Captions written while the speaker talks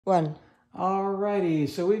One. Alrighty,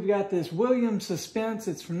 so we've got this Williams Suspense.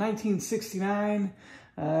 It's from 1969.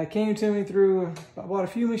 Came to me through, I bought a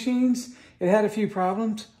few machines. It had a few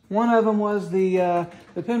problems. One of them was the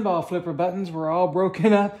pinball flipper buttons were all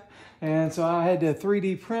broken up. And so I had to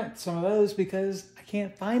 3D print some of those because I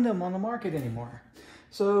can't find them on the market anymore.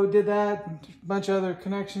 So did that, a bunch of other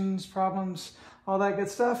connections, problems, all that good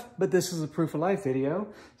stuff. But this is a proof of life video.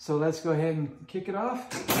 So let's go ahead and kick it off.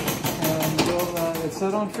 And it's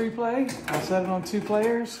set on free play. I'll set it on 2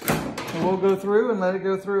 players. And we'll go through and let it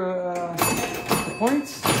go through the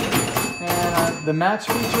points. And the match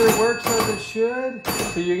feature works as it should.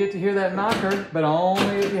 So you get to hear that knocker, but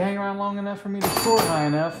only if you hang around long enough for me to score high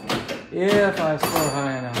enough. If I score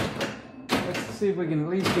high enough. Let's see if we can at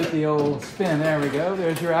least get the old spin. There we go.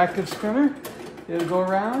 There's your active spinner. It'll go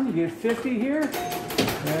around. You get 50 here.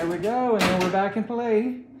 There we go. And then we're back in play.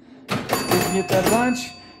 You can get that bunch.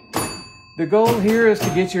 The goal here is to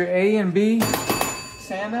get your A and B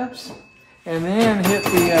stand-ups and then hit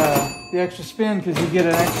the extra spin, because you get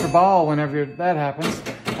an extra ball whenever that happens.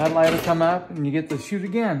 That light will come up and you get to shoot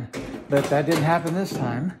again. But that didn't happen this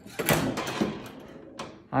time.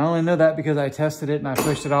 I only know that because I tested it and I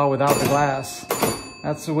pushed it all without the glass.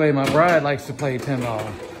 That's the way my bride likes to play pinball.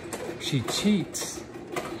 She cheats.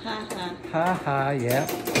 Ha ha. Ha ha, yeah.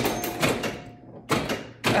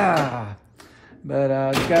 But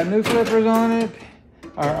it's got new flippers on it,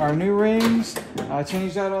 our new rings. I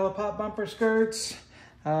changed out all the pop bumper skirts.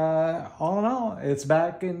 All in all, it's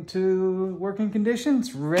back into working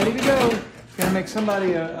conditions, ready to go. It's gonna make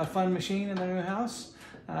somebody a fun machine in their new house.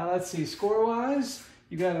 Let's see, score-wise,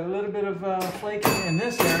 you got a little bit of flaking in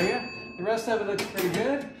this area. The rest of it looks pretty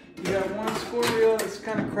good. You got one score reel that's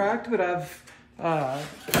kind of cracked, but I've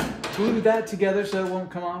glued that together so it won't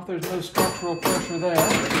come off. There's no structural pressure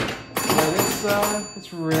there. But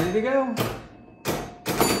it's ready to go.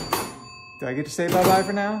 Do I get to say bye-bye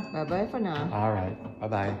for now? Bye-bye for now. All right,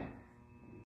 bye-bye.